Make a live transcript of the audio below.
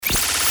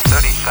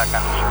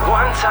seconds.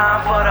 One time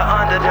for the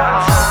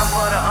underdog.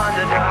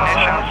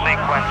 Ignition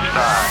sequence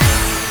start.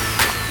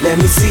 Let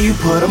me see you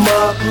put 'em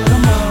up.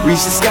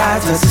 Reach the sky,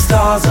 touch the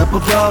stars up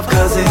above.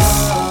 Cause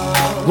it's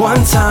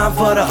one time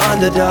for the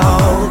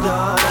underdog.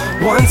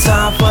 One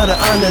time for the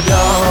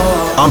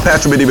underdog. I'm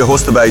Patrick Bedibe,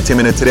 host of IT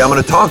Minute. Today I'm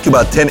going to talk to you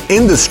about 10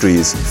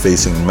 industries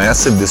facing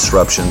massive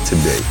disruption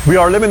today. We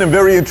are living in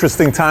very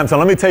interesting times, and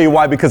let me tell you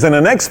why. Because in the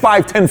next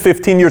 5, 10,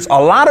 15 years,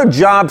 a lot of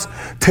jobs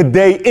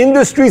today,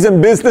 industries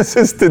and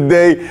businesses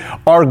today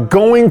are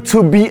going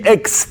to be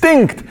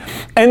extinct.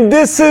 And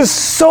this is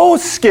so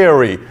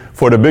scary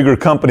for the bigger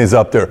companies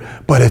up there,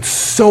 but it's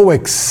so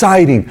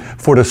exciting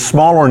for the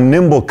smaller,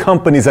 nimble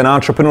companies and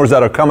entrepreneurs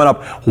that are coming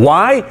up.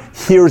 Why?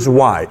 Here's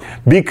why.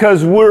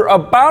 Because we're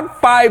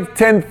about 5,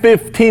 10,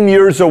 15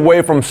 years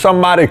away from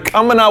somebody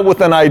coming out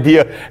with an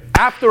idea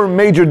after a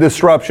major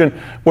disruption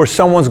where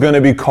someone's going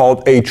to be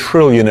called a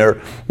trillionaire,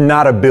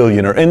 not a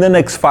billionaire, in the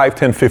next 5,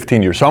 10,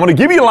 15 years. So I'm going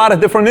to give you a lot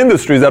of different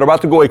industries that are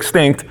about to go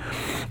extinct,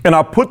 and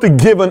I'll put the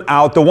given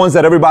out, the ones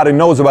that everybody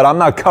knows about. I'm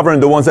not covering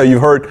the ones that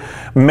you've heard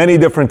many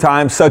different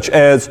times, such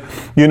as,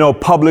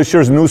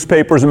 publishers,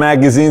 newspapers,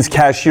 magazines,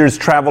 cashiers,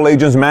 travel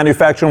agents,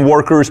 manufacturing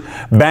workers,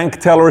 bank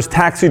tellers,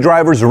 taxi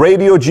drivers,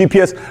 radio,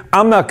 GPS.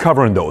 I'm not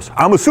covering those.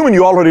 I'm assuming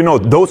you already know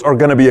those are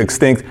going to be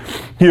extinct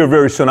here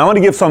very soon. I want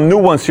to give some new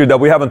ones here that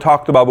we haven't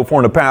talked about before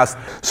in the past.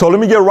 So let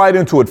me get right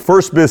into it.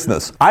 First,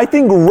 business. I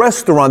think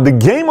the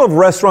game of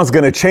restaurants is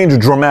going to change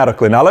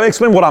dramatically. Now, let me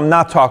explain what I'm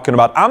not talking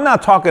about. I'm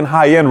not talking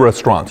high-end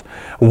restaurants.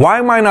 Why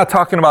am I not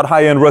talking about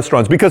high-end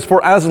restaurants? Because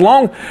for as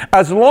long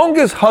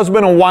as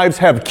husband and wives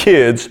have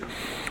kids,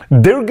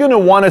 they're going to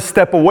want to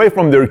step away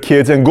from their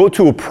kids and go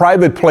to a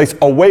private place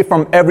away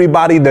from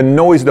everybody, the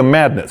noise, the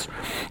madness.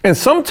 And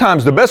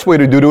sometimes the best way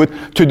to do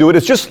it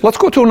is just, let's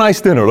go to a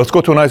nice dinner. Let's go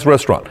to a nice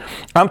restaurant.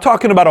 I'm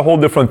talking about a whole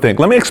different thing.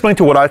 Let me explain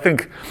to you what I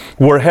think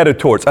we're headed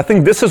towards. I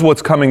think this is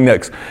what's coming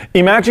next.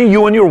 Imagine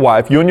you and your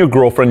wife, you and your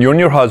girlfriend, you and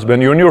your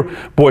husband, you and your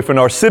boyfriend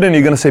are sitting,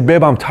 you're going to say,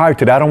 babe, I'm tired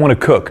today. I don't want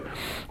to cook.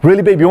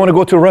 Really, babe, you want to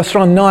go to a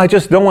restaurant? No, I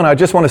just don't want to. I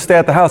just want to stay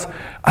at the house.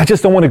 I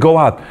just don't want to go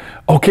out.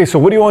 Okay, so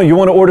what do you want? You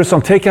want to order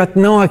some takeout?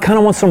 No, I kind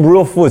of want some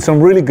real food, some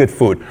really good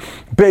food.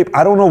 Babe,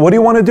 I don't know. What do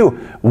you want to do?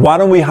 Why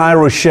don't we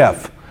hire a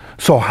chef?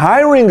 So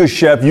hiring a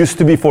chef used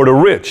to be for the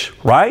rich,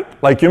 right?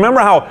 Like, you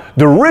remember how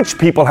the rich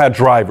people had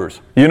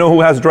drivers? You know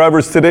who has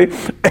drivers today?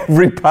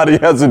 Everybody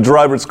has a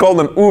driver. It's called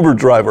an Uber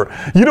driver.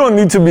 You don't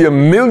need to be a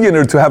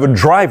millionaire to have a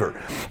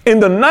driver. In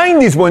the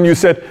 90s, when you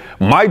said,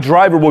 my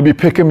driver will be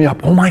picking me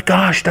up, oh my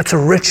gosh, that's a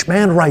rich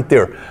man right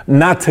there.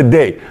 Not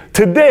today.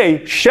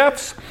 Today,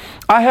 chefs,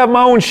 I have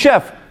my own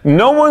chef.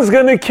 No one's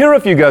going to care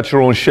if you got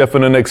your own chef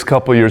in the next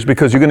couple of years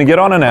because you're going to get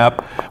on an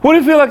app. What do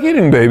you feel like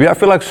eating, baby? I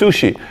feel like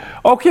sushi.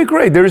 Okay,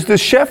 great. There's this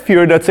chef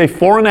here that's a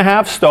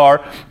 4.5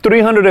 star,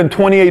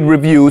 328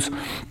 reviews.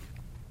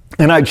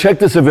 And I checked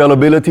his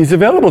availability. He's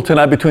available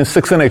tonight between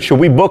 6 and 8. Should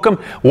we book him?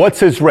 What's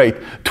his rate?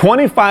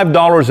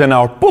 $25 an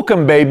hour. Book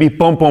him, baby.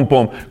 Boom, boom,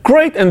 boom.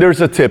 Great, and there's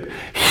a tip.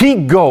 He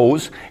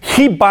goes,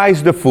 he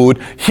buys the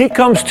food, he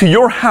comes to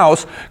your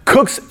house,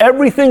 cooks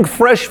everything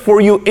fresh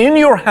for you in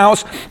your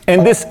house,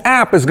 and this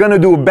app is going to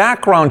do a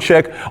background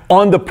check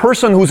on the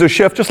person who's a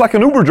chef, just like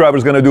an Uber driver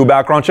is going to do a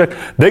background check.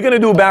 They're going to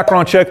do a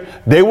background check.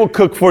 They will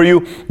cook for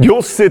you.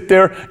 You'll sit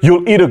there.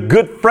 You'll eat a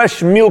good,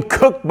 fresh meal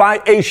cooked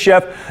by a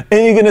chef,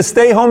 and you're going to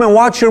stay home and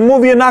watch your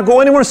movie and not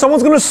go anywhere.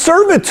 Someone's going to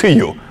serve it to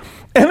you.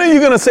 And then you're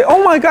going to say,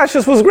 oh my gosh,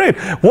 this was great.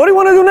 What do you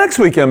want to do next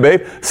weekend,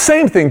 babe?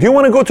 Same thing. Do you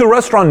want to go to a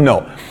restaurant?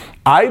 No.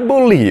 I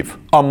believe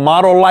a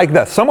model like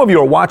that. Some of you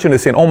are watching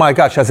this saying, oh my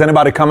gosh, has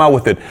anybody come out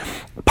with it?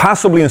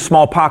 Possibly in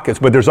small pockets,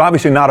 but there's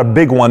obviously not a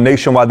big one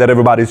nationwide that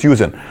everybody's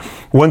using.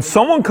 When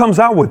someone comes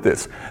out with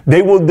this,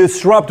 they will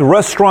disrupt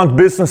restaurant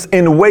business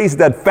in ways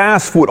that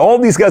fast food, all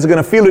these guys are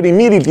going to feel it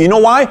immediately. You know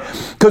why?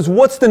 Because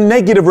what's the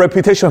negative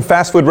reputation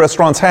fast food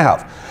restaurants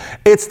have?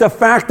 It's the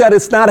fact that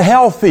it's not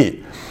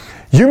healthy.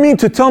 You mean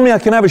to tell me I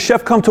can have a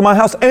chef come to my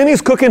house and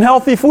he's cooking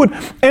healthy food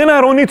and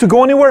I don't need to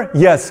go anywhere?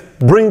 Yes,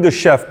 bring the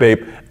chef,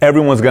 babe.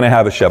 Everyone's going to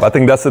have a chef. I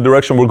think that's the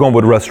direction we're going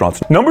with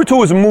restaurants. Number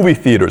 2 is movie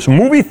theaters.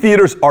 Movie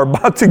theaters are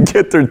about to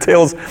get their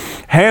tails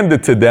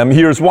handed to them.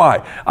 Here's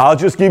why. I'll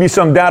just give you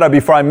some data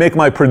before I make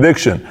my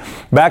prediction.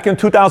 Back in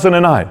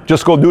 2009,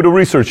 just go do the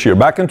research here.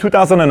 Back in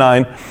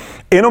 2009,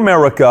 in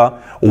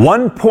America,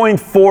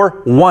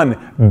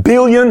 1.41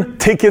 billion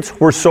tickets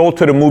were sold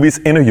to the movies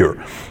in a year.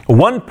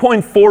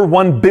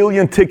 1.41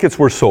 billion tickets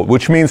were sold,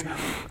 which means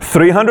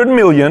 300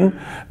 million.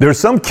 There's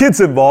some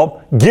kids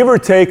involved. Give or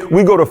take,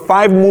 we go to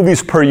 5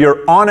 movies per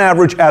year on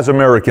average as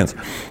Americans.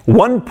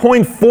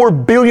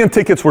 1.4 billion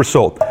tickets were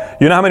sold.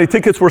 You know how many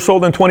tickets were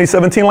sold in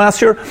 2017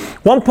 last year?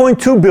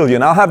 1.2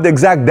 billion. I'll have the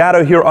exact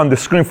data here on the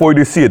screen for you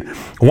to see it.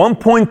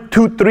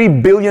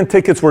 1.23 billion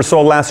tickets were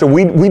sold last year.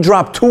 We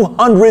dropped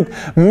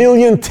 200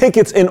 million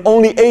tickets in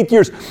only 8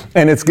 years.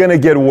 And it's going to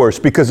get worse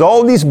because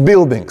all these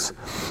buildings,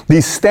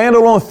 these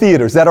standalone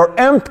theaters that are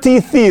empty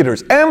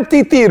theaters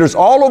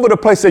all over the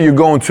place that you're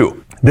going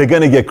to, they're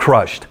going to get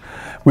crushed.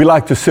 We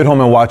like to sit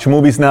home and watch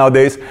movies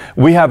nowadays.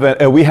 We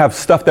have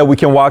stuff that we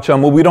can watch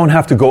on, but we don't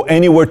have to go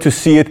anywhere to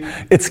see it.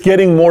 It's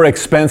getting more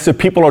expensive.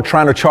 People are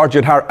trying to charge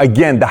it higher.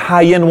 Again, the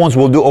high-end ones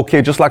will do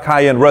okay, just like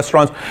high-end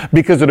restaurants,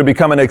 because it'll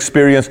become an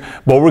experience.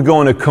 But we're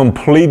going a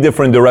complete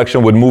different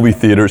direction with movie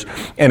theaters.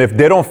 And if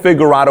they don't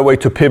figure out a way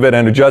to pivot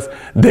and adjust,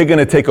 they're going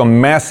to take a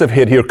massive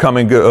hit here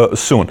coming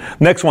soon.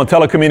 Next one,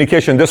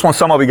 telecommunication. This one,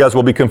 some of you guys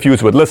will be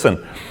confused with.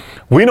 Listen,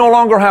 we no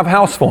longer have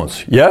house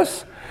phones.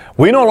 Yes?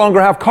 We no longer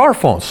have car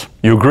phones.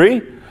 You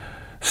agree?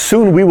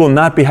 Soon we will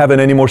not be having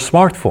any more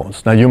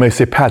smartphones. Now you may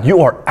say, Pat,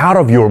 you are out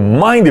of your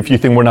mind if you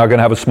think we're not going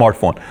to have a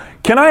smartphone.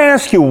 Can I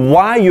ask you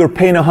why you're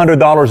paying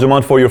 $100 a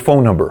month for your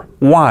phone number?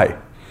 Why?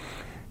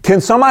 Can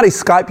somebody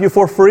Skype you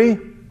for free?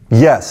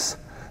 Yes.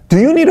 Do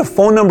you need a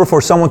phone number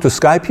for someone to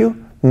Skype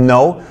you?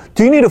 No.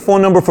 Do you need a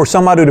phone number for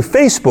somebody to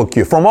Facebook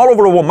you from all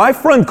over the world? My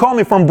friend called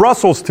me from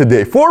Brussels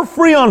today for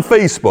free on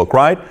Facebook,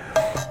 right?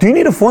 Do you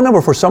need a phone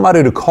number for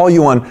somebody to call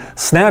you on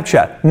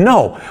Snapchat?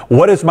 No.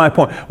 What is my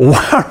point?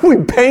 Why are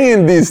we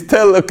paying these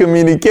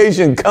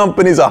telecommunication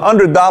companies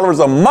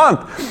 $100 a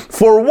month?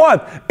 For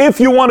what? If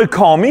you want to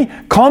call me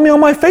on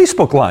my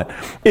Facebook line.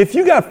 If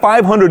you got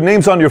 500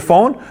 names on your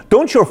phone,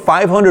 don't your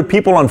 500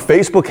 people on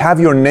Facebook have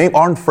your name,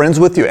 aren't friends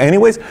with you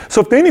anyways?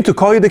 So if they need to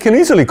call you, they can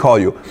easily call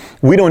you.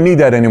 We don't need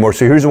that anymore.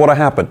 So here's what'll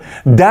happen.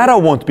 Data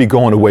won't be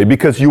going away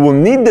because you will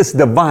need this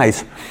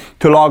device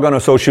to log on to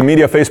social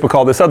media, Facebook,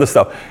 all this other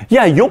stuff.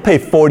 Yeah, you'll pay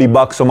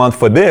 $40 a month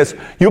for this.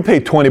 You'll pay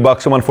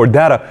 $20 a month for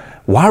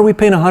data. Why are we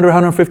paying $100,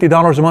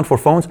 $150 a month for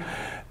phones?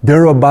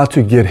 They're about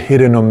to get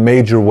hit in a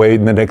major way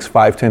in the next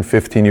 5, 10,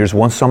 15 years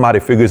once somebody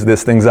figures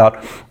these things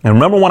out. And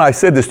remember when I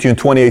said this to you in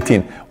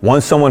 2018,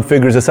 once someone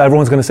figures this out,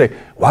 everyone's going to say,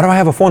 why do I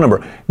have a phone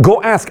number?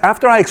 Go ask.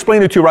 After I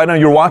explain it to you right now,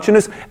 you're watching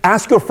this,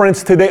 ask your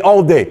friends today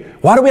all day,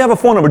 why do we have a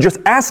phone number? Just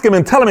ask them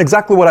and tell them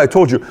exactly what I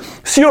told you.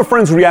 See your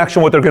friend's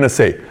reaction, what they're going to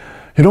say.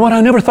 You know what?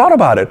 I never thought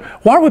about it.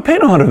 Why are we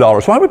paying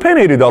 $100? Why are we paying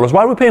 $80?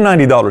 Why are we paying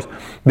 $90?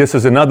 This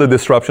is another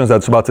disruption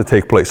that's about to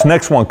take place.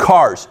 Next one,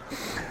 cars.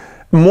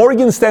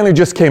 Morgan Stanley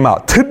just came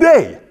out.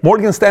 Today,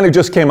 Morgan Stanley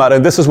just came out,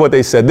 and this is what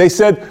they said. They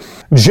said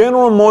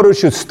General Motors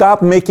should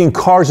stop making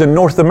cars in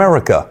North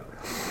America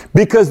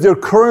because they're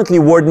currently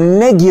worth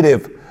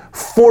negative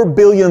 $4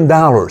 billion.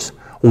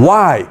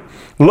 Why?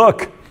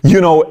 Look, you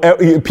know,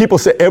 people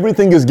say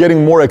everything is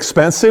getting more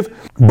expensive.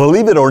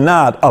 Believe it or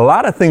not, a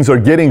lot of things are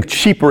getting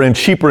cheaper and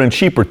cheaper and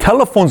cheaper.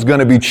 Telephone's going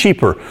to be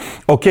cheaper.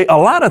 Okay, a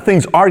lot of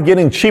things are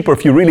getting cheaper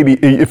if you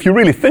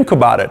really think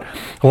about it.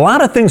 A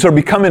lot of things are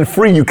becoming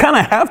free. You kind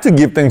of have to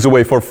give things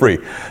away for free.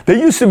 There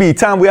used to be a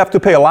time we have to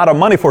pay a lot of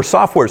money for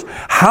softwares.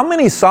 How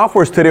many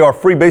softwares today are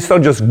free based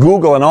on just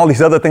Google and all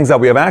these other things that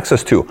we have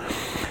access to?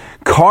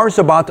 Cars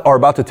are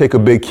about to take a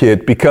big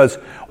hit because,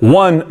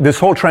 one, this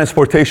whole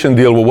transportation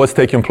deal with what's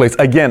taking place.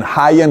 Again,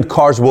 high-end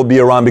cars will be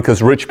around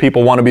because rich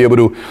people want to be able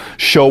to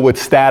show with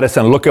status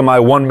and look at my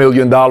 $1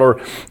 million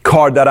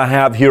car that I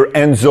have here,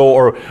 Enzo,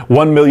 or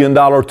 $1 million,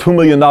 $2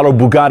 million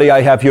Bugatti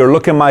I have here.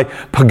 Look at my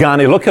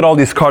Pagani. Look at all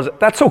these cars.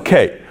 That's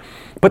okay.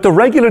 But the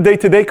regular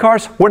day-to-day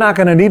cars, we're not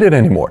going to need it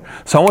anymore.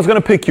 Someone's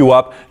going to pick you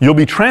up. You'll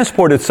be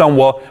transported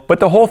somewhere. But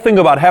the whole thing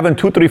about having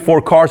 2, 3,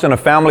 4 cars in a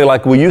family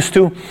like we used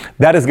to,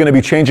 that is going to be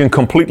changing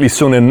completely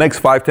soon in the next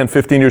 5, 10,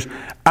 15 years.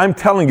 I'm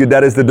telling you,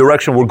 that is the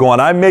direction we're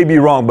going. I may be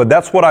wrong, but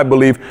that's what I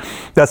believe.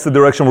 That's the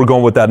direction we're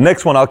going with that.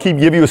 Next one, I'll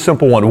give you a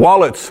simple one.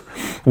 Wallets.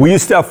 We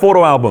used to have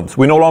photo albums.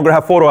 We no longer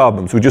have photo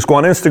albums. We just go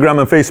on Instagram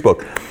and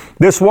Facebook.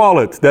 This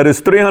wallet that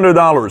is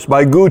 $300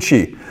 by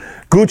Gucci.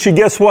 Gucci,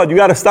 guess what? You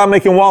got to stop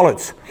making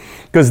wallets.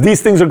 Because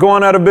these things are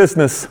going out of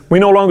business. We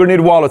no longer need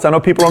wallets. I know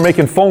people are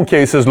making phone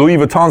cases. Louis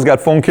Vuitton's got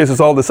phone cases,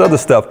 all this other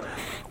stuff.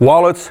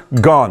 Wallets,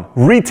 gone.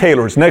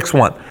 Retailers, next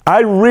one.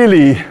 I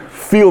really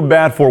feel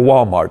bad for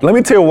Walmart. Let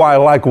me tell you why I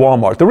like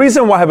Walmart. The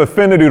reason why I have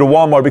affinity to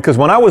Walmart, because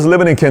when I was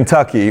living in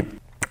Kentucky,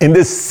 in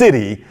this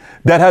city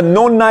that had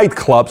no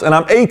nightclubs, and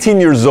I'm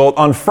 18 years old,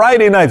 on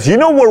Friday nights, you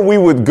know where we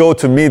would go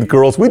to meet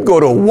girls? We'd go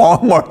to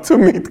Walmart to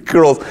meet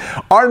girls.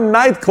 Our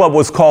nightclub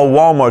was called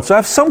Walmart, so I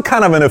have some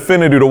kind of an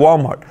affinity to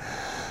Walmart.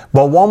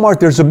 But Walmart,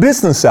 there's a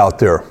business out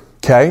there,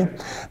 okay,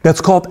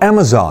 that's called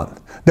Amazon.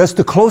 That's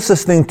the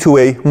closest thing to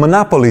a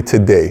monopoly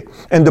today.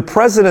 And the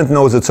president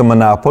knows it's a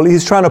monopoly.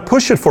 He's trying to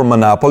push it for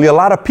monopoly. A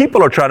lot of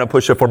people are trying to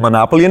push it for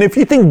monopoly. And if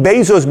you think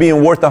Bezos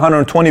being worth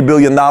 $120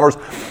 billion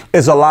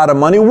is a lot of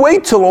money,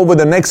 wait till over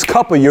the next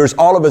couple of years,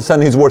 all of a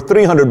sudden he's worth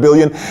 $300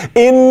 billion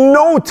in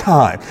no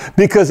time.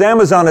 Because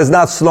Amazon is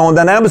not slowing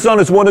down. Amazon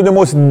is one of the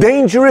most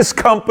dangerous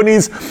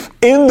companies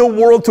in the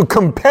world to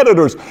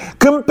competitors.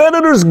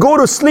 Competitors go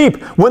to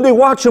sleep. When they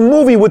watch a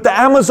movie with the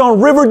Amazon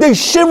River, they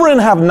shiver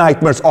and have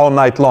nightmares all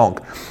night long.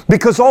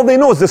 Because all they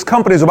know is this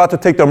company is about to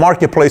take their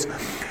marketplace.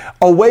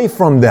 away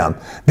from them.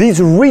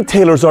 These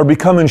retailers are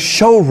becoming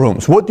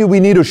showrooms. What do we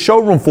need a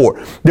showroom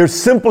for? They're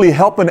simply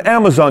helping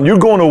Amazon. You're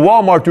going to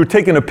Walmart, you're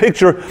taking a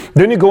picture,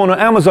 then you go on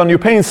Amazon, you're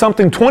paying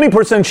something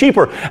 20%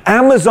 cheaper.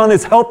 Amazon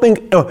is helping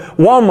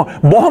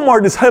Walmart.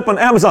 Walmart is helping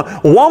Amazon.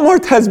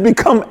 Walmart has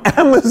become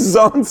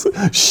Amazon's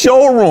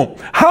showroom.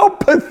 How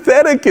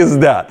pathetic is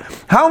that?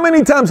 How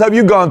many times have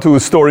you gone to a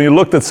store and you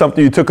looked at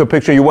something, you took a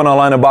picture, you went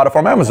online and bought it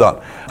from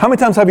Amazon? How many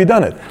times have you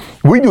done it?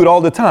 We do it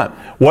all the time.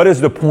 What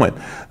is the point?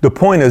 The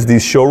point is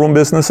these showroom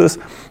businesses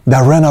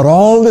that rent out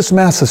all this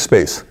massive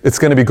space, it's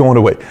going to be going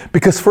away.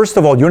 Because first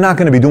of all, you're not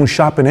going to be doing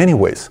shopping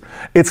anyways.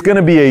 It's going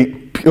to be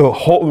a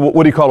whole,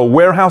 what do you call a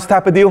warehouse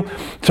type of deal?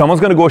 Someone's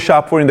going to go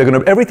shop for you,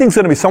 and everything's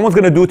going to be, someone's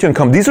going to do it to you and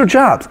come. These are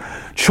jobs.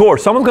 Sure,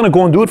 someone's going to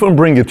go and do it for and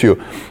bring it to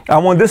you. I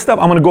want this stuff,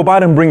 I'm going to go buy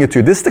it and bring it to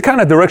you. This is the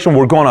kind of direction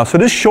we're going on. So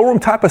this showroom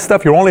type of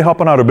stuff, you're only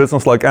helping out a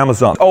business like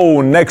Amazon.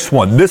 Oh, next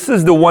one. This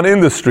is the one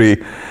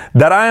industry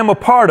that I am a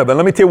part of. And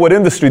let me tell you what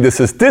industry this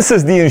is. This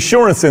is the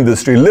insurance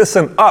industry.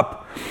 Listen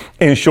up,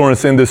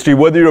 insurance industry.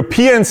 Whether you're a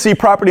PNC,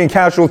 property and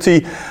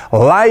casualty,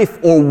 life,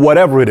 or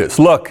whatever it is.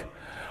 Look,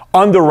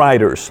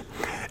 underwriters.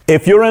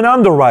 If you're an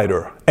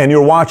underwriter and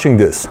you're watching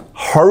this,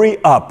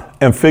 hurry up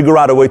and figure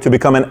out a way to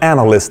become an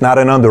analyst, not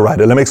an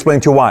underwriter. Let me explain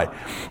to you why.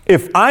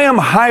 If I am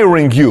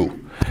hiring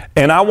you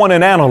and I want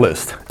an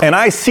analyst and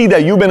I see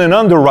that you've been an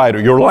underwriter,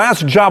 your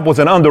last job was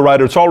an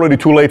underwriter, it's already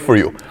too late for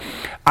you.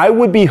 I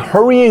would be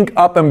hurrying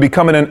up and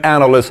becoming an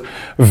analyst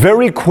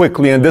very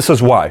quickly, and this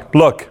is why.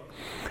 Look,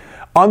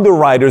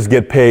 underwriters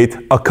get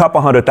paid a couple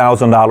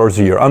 $100,000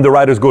 a year.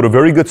 Underwriters go to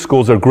very good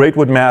schools. They're great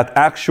with math.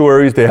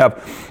 Actuaries,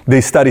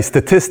 they study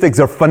statistics.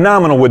 They're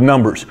phenomenal with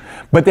numbers.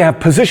 But they have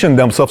positioned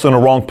themselves in the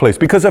wrong place.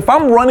 Because if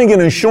I'm running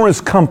an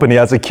insurance company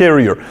as a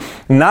carrier,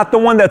 not the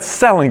one that's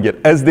selling it,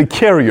 as the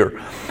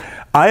carrier,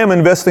 I am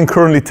investing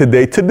currently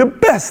today to the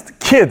best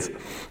kids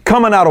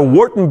coming out of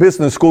Wharton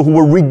Business School who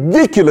were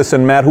ridiculous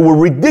in math, who were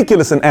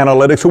ridiculous in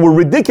analytics, who were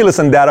ridiculous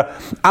in data.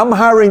 I'm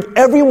hiring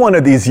every one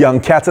of these young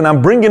cats and I'm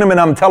bringing them and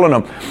I'm telling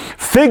them,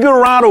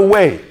 figure out a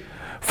way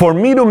for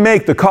me to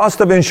make the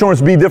cost of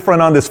insurance be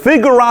different on this.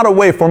 Figure out a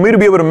way for me to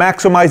be able to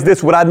maximize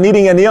this without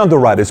needing any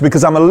underwriters,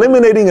 because I'm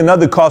eliminating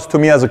another cost to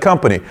me as a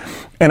company.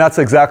 And that's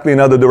exactly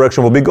another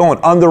direction we'll be going.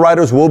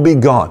 Underwriters will be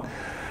gone.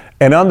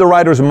 An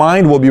underwriter's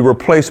mind will be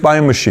replaced by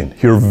a machine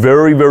here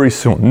very, very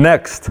soon.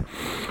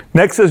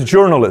 Next is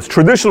journalists.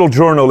 Traditional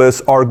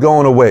journalists are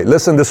going away.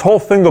 Listen, this whole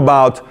thing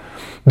about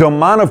the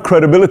amount of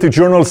credibility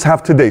journalists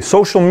have today.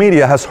 Social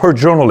media has hurt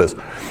journalists.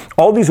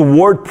 All these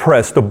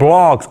WordPress, the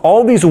blogs,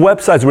 all these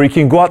websites where you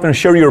can go out there and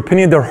share your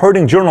opinion, they're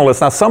hurting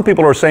journalists. Now, some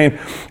people are saying,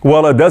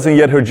 well, it doesn't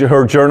yet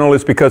hurt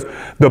journalists because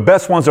the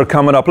best ones are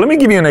coming up. Let me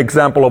give you an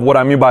example of what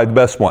I mean by the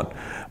best one.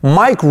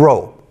 Mike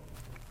Rowe.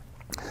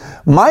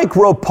 Mike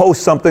Rowe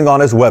posts something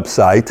on his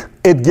website.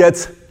 It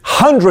gets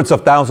hundreds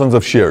of thousands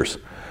of shares.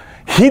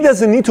 He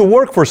doesn't need to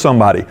work for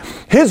somebody.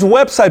 His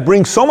website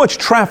brings so much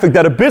traffic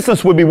that a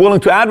business would be willing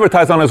to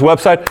advertise on his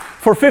website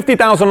for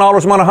 $50,000 a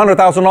month,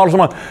 $100,000 a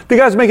month. The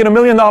guy's making $1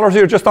 million a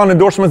year just on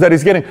endorsements that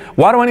he's getting.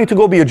 Why do I need to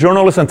go be a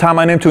journalist and tie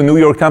my name to a New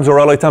York Times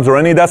or LA Times or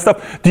any of that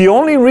stuff? The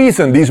only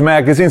reason these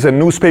magazines and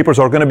newspapers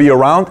are going to be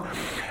around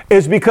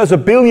is because a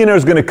billionaire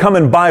is going to come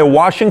and buy a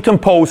Washington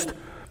Post,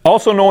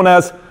 also known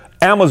as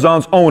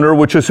Amazon's owner,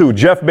 which is who?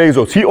 Jeff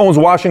Bezos. He owns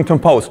Washington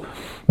Post.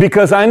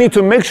 Because I need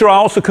to make sure I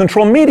also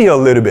control media a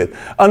little bit.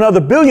 Another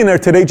billionaire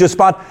today just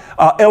bought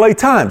LA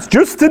Times.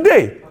 Just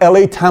today,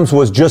 LA Times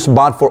was just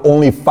bought for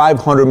only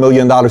 $500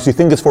 million. You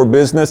think it's for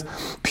business?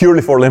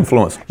 Purely for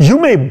influence. You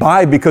may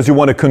buy because you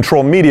want to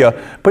control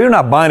media, but you're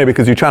not buying it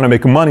because you're trying to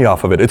make money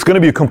off of it. It's going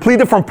to be a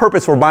completely different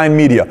purpose for buying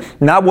media,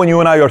 not what you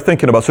and I are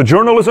thinking about. So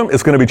journalism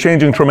is going to be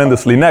changing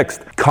tremendously.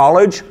 Next,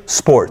 college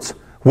sports.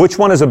 Which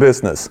one is a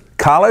business?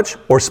 College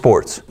or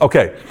sports?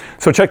 Okay,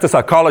 so check this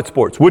out. College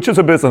sports. Which is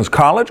a business?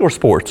 College or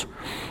sports?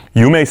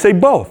 You may say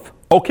both.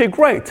 Okay,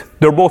 great.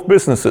 They're both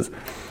businesses.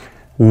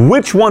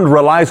 Which one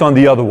relies on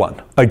the other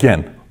one?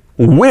 Again,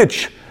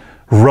 which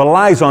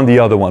relies on the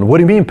other one? What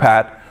do you mean,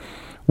 Pat?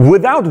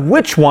 Without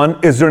which one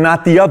is there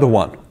not the other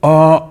one?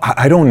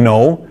 I don't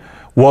know.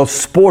 Well,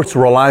 sports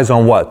relies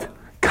on what?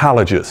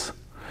 Colleges.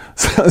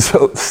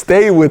 So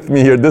stay with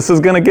me here. This is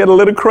going to get a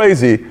little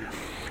crazy.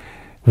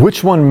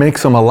 Which one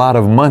makes them a lot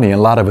of money and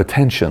a lot of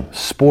attention?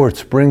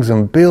 Sports brings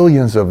them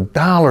billions of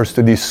dollars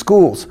to these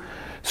schools.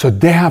 So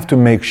they have to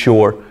make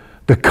sure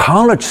the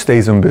college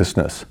stays in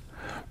business.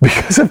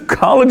 Because if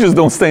colleges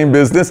don't stay in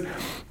business,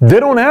 they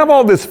don't have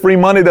all this free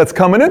money that's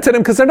coming into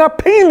them because they're not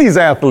paying these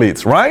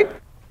athletes, right?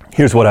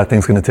 Here's what I think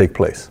is going to take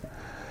place.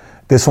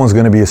 This one's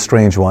going to be a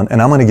strange one,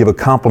 and I'm going to give a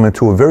compliment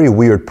to a very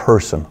weird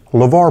person,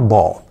 LeVar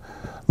Ball.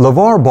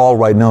 LeVar Ball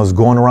right now is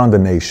going around the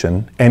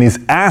nation and he's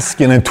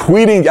asking and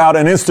tweeting out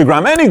on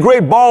Instagram, any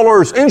great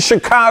ballers in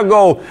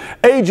Chicago,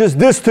 ages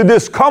this to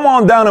this, come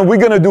on down and we're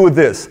going to do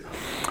this.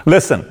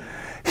 Listen,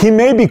 he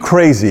may be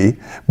crazy,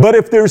 but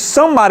if there's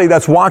somebody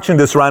that's watching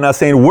this right now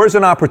saying, where's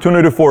an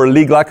opportunity for a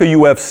league like a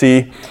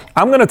UFC?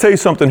 I'm going to tell you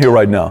something here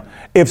right now.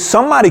 If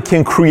somebody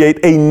can create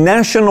a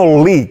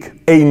national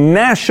league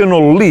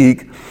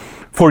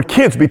for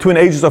kids between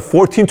ages of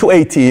 14 to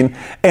 18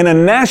 and a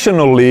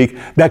national league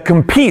that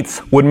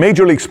competes with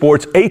Major League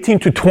Sports 18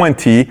 to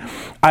 20.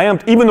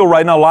 Even though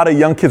right now a lot of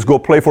young kids go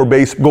play for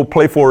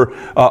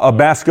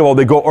basketball,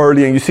 they go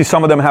early, and you see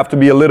some of them have to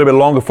be a little bit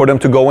longer for them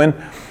to go in.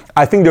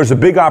 I think there's a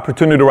big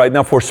opportunity right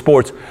now for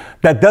sports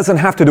that doesn't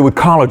have to do with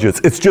colleges.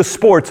 It's just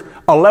sports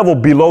a level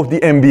below the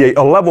NBA,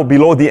 a level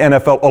below the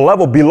NFL, a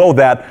level below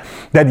that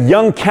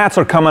young cats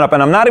are coming up.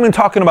 And I'm not even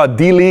talking about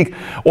D-League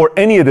or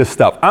any of this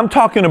stuff. I'm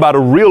talking about a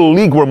real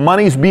league where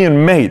money's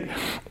being made.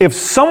 If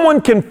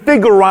someone can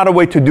figure out a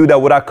way to do that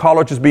without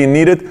colleges being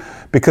needed,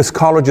 because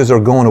colleges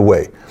are going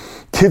away.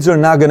 Kids are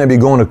not going to be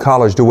going to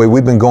college the way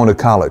we've been going to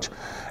college.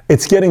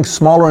 It's getting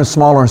smaller and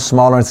smaller and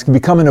smaller. It's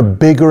becoming a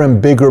bigger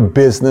and bigger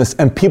business,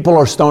 and people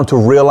are starting to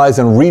realize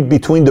and read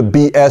between the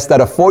BS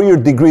that a 4-year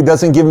degree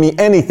doesn't give me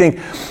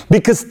anything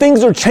because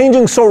things are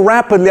changing so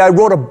rapidly. I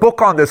wrote a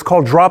book on this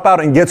called Drop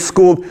Out and Get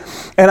Schooled,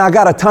 and I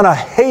got a ton of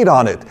hate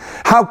on it.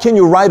 How can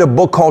you write a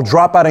book called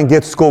Drop Out and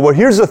Get Schooled? Well,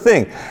 here's the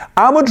thing.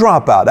 I'm a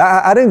dropout.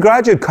 I didn't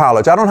graduate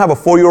college. I don't have a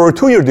 4-year or a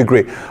 2-year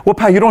degree. Well,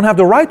 Pat, you don't have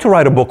the right to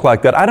write a book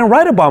like that. I didn't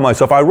write it by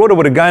myself. I wrote it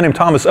with a guy named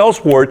Thomas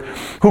Ellsworth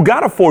who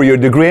got a 4-year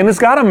degree and has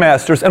got a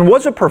master's and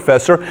was a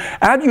professor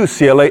at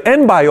UCLA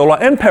and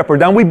Biola and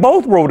Pepperdine. We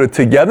both wrote it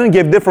together and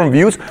gave different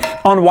views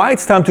on why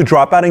it's time to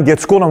drop out and get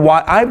schooled and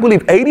why I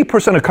believe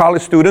 80% of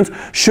college students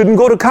shouldn't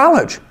go to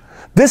college.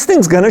 This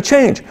thing's going to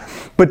change.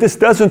 But this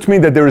doesn't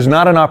mean that there is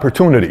not an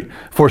opportunity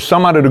for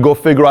somebody to go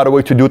figure out a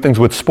way to do things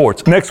with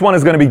sports. Next one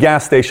is going to be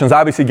gas stations.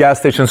 Obviously, gas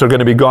stations are going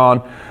to be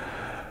gone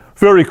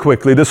very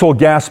quickly. This whole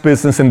gas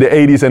business in the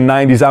 80s and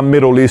 90s, I'm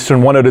Middle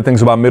Eastern. One of the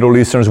things about Middle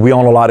Easterns, we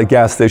own a lot of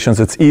gas stations.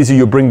 It's easy.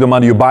 You bring the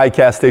money, you buy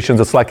gas stations.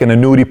 It's like an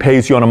annuity,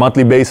 pays you on a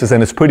monthly basis,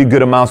 and it's pretty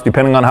good amounts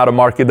depending on how the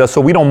market does.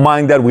 So we don't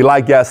mind that. We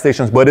like gas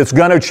stations, but it's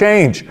going to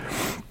change.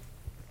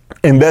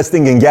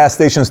 Investing in gas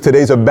stations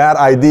today is a bad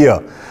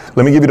idea.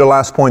 Let me give you the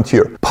last point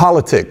here.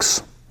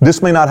 Politics.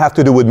 This may not have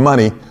to do with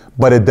money,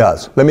 but it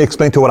does. Let me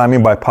explain to you what I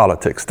mean by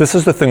politics. This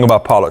is the thing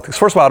about politics.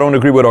 First of all, I don't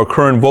agree with our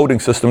current voting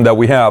system that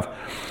we have.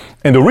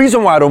 And the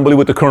reason why I don't believe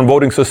with the current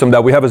voting system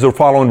that we have is the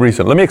following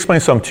reason. Let me explain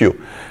something to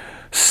you.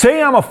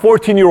 Say I'm a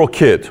 14-year-old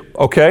kid,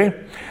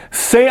 okay?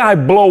 Say I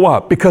blow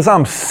up because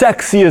I'm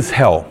sexy as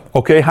hell,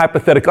 okay?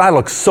 Hypothetically, I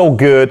look so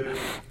good,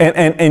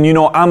 and you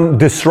know, I'm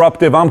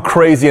disruptive, I'm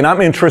crazy, and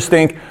I'm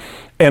interesting,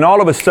 and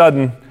all of a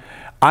sudden,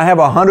 I have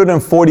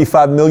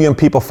 145 million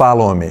people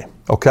following me,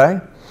 okay?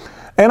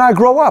 And I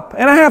grow up,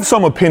 and I have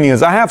some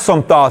opinions, I have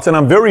some thoughts, and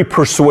I'm very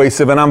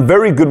persuasive, and I'm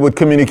very good with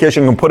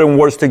communication and putting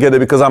words together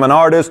because I'm an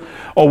artist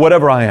or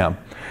whatever I am.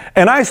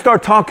 And I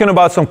start talking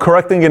about some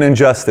correcting an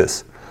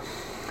injustice.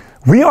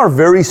 We are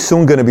very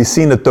soon going to be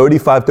seeing a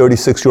 35,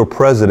 36-year-old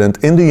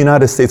president in the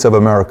United States of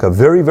America.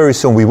 Very, very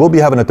soon. We will be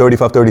having a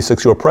 35,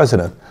 36-year-old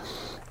president.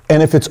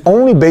 And if it's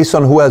only based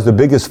on who has the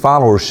biggest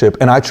followership,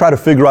 and I try to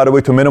figure out a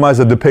way to minimize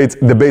the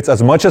debates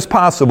as much as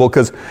possible,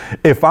 because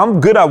if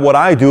I'm good at what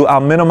I do, I'll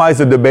minimize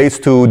the debates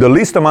to the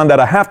least amount that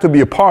I have to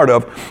be a part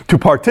of to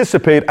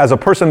participate as a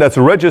person that's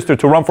registered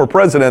to run for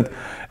president.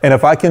 And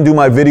if I can do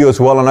my videos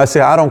well, and I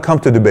say, I don't come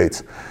to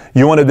debates.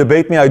 You want to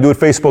debate me? I do it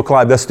Facebook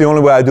Live. That's the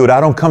only way I do it. I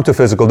don't come to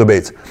physical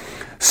debates.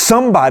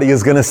 Somebody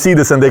is going to see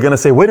this and they're going to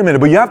say, wait a minute,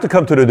 but you have to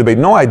come to the debate.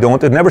 No, I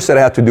don't. It never said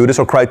I had to do this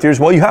or criteria.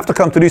 Well, you have to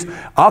come to these.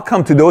 I'll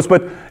come to those.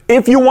 But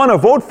if you want to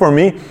vote for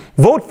me,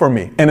 vote for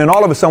me. And then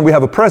all of a sudden we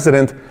have a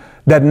president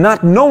that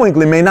not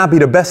knowingly may not be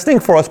the best thing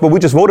for us, but we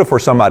just voted for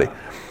somebody.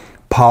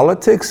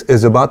 Politics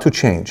is about to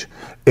change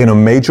in a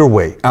major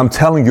way. I'm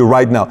telling you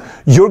right now,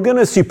 you're going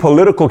to see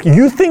political.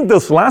 You think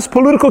this last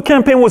political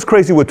campaign was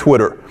crazy with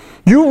Twitter?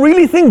 You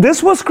really think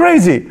this was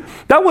crazy?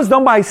 That was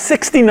done by a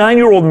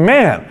 69-year-old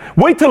man.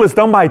 Wait till it's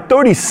done by a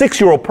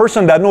 36-year-old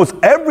person that knows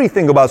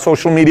everything about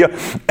social media,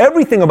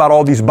 everything about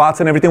all these bots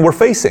and everything we're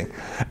facing.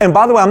 And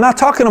by the way, I'm not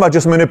talking about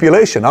just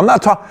manipulation.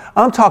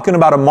 I'm talking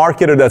about a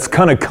marketer that's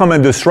going to come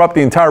and disrupt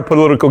the entire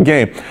political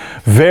game.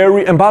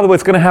 And by the way,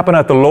 it's going to happen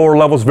at the lower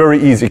levels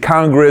very easy.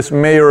 Congress,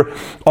 mayor,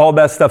 all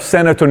that stuff,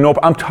 senator, no.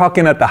 I'm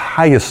talking at the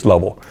highest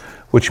level,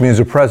 which means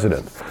the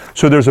president.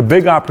 So there's a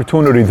big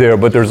opportunity there,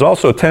 but there's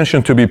also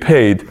attention to be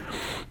paid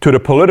to the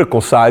political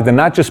side and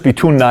not just be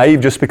too naive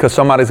just because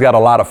somebody's got a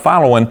lot of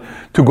following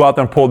to go out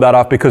there and pull that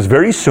off, because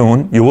very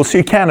soon you will see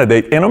a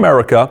candidate in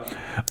America,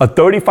 a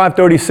 35,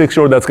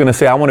 36-year-old that's going to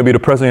say, I want to be the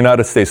president of the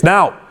United States.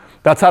 Now,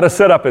 that's how the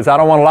setup is. I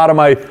don't want a lot of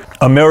my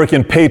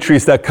American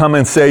patriots that come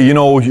and say, you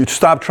know, you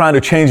stop trying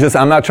to change this.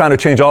 I'm not trying to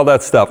change all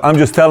that stuff. I'm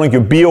just telling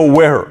you, be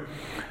aware.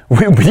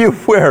 Be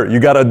aware.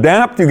 You got to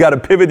adapt, you got to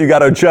pivot, you got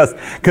to adjust.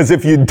 Because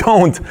if you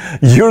don't,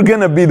 you're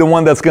going to be the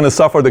one that's going to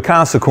suffer the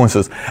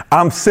consequences.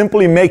 I'm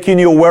simply making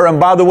you aware.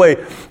 And by the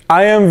way,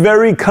 I am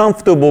very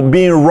comfortable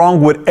being wrong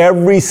with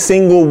every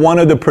single one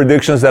of the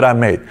predictions that I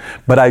made.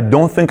 But I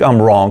don't think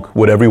I'm wrong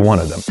with every one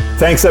of them.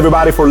 Thanks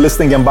everybody for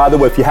listening. And by the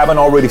way, if you haven't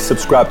already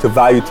subscribed to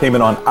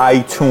Valuetainment on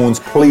iTunes,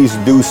 please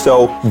do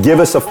so. Give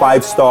us a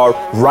 5-star,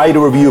 write a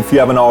review if you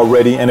haven't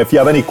already. And if you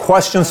have any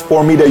questions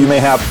for me that you may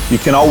have, you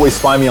can always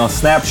find me on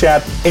Snapchat,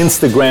 Snapchat,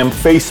 Instagram,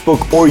 Facebook,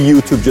 or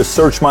YouTube. Just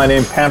search my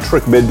name,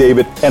 Patrick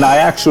Bet-David, and I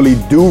actually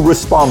do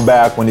respond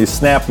back when you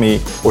snap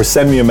me or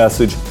send me a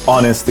message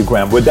on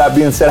Instagram. With that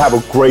being said, have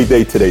a great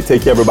day today.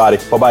 Take care, everybody.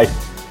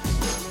 Bye-bye.